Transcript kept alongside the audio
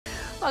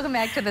Welcome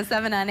back to the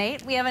 7 on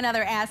 8. We have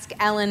another Ask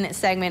Ellen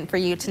segment for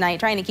you tonight,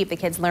 trying to keep the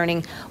kids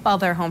learning while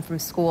they're home from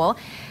school.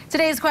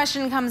 Today's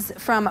question comes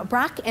from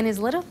Brock and his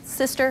little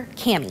sister,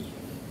 Cammie.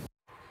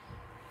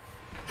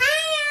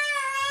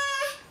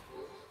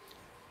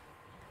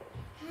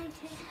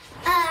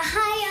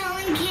 Hi,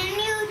 Ellen. Can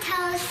you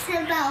tell us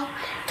about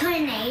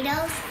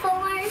tornadoes for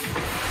us?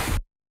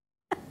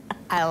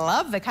 I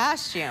love the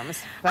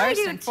costumes,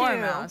 first and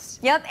foremost.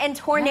 Yep, and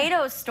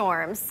tornado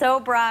storms. So,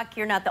 Brock,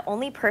 you're not the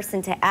only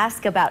person to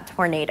ask about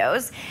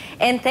tornadoes.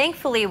 And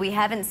thankfully, we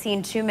haven't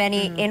seen too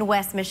many in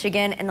West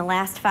Michigan in the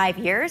last 5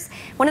 years.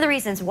 One of the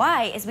reasons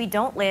why is we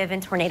don't live in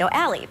Tornado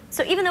Alley.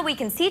 So even though we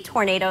can see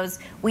tornadoes,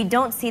 we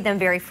don't see them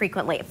very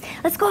frequently.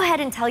 Let's go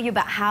ahead and tell you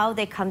about how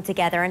they come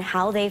together and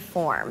how they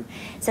form.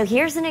 So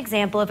here's an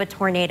example of a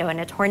tornado. And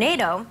a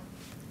tornado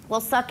will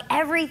suck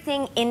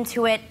everything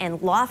into it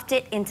and loft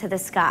it into the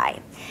sky.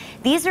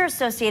 These are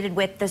associated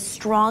with the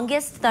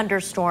strongest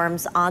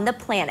thunderstorms on the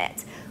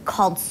planet,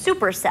 called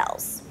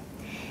supercells.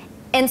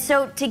 And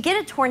so to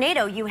get a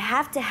tornado, you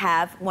have to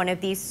have one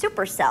of these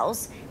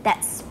supercells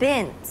that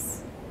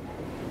spins.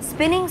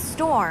 Spinning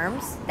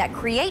storms that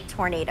create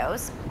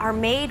tornadoes are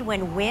made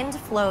when wind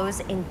flows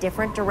in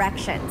different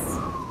directions.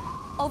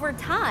 Over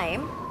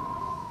time,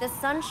 the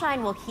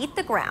sunshine will heat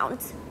the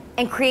ground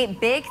and create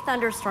big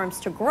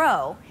thunderstorms to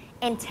grow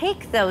and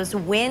take those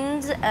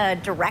wind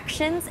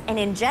directions and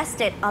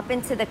ingest it up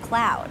into the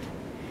cloud.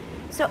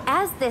 So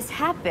as this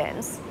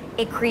happens,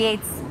 it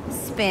creates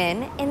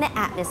spin in the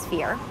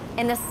atmosphere,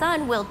 and the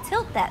sun will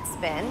tilt that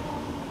spin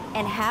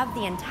and have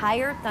the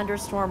entire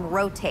thunderstorm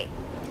rotate.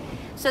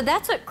 So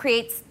that's what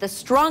creates the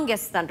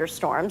strongest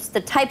thunderstorms,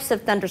 the types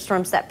of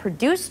thunderstorms that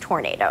produce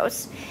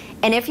tornadoes.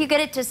 And if you get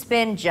it to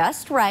spin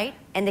just right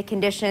and the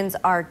conditions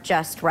are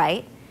just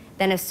right,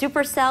 then a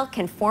supercell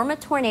can form a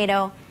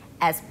tornado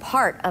as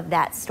part of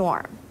that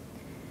storm.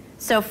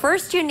 So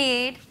first you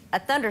need a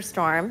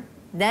thunderstorm,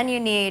 then you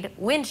need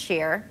wind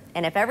shear,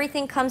 and if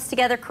everything comes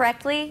together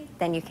correctly,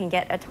 then you can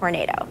get a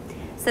tornado.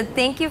 So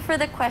thank you for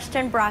the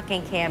question, Brock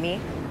and Cammie.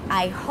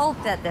 I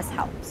hope that this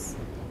helps.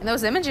 And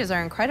those images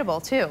are incredible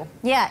too.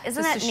 Yeah,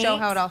 isn't that neat? Just to show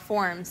how it all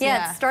forms.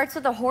 Yeah, it starts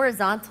with a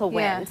horizontal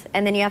wind,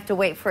 and then you have to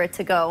wait for it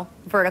to go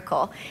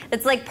vertical.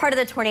 It's like part of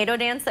the tornado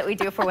dance that we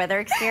do for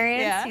Weather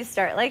Experience. Yeah. You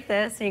start like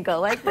this, and you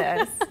go like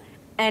this.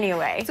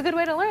 Anyway. It's a good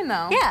way to learn,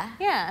 though. Yeah.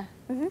 Yeah.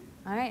 All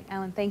right,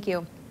 Ellen, thank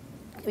you.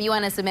 If you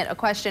want to submit a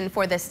question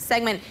for this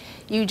segment,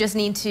 you just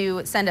need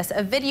to send us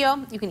a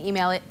video. You can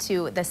email it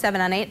to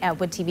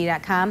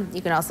the7on8@woodtv.com.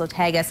 You can also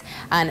tag us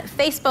on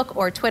Facebook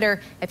or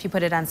Twitter if you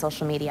put it on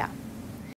social media.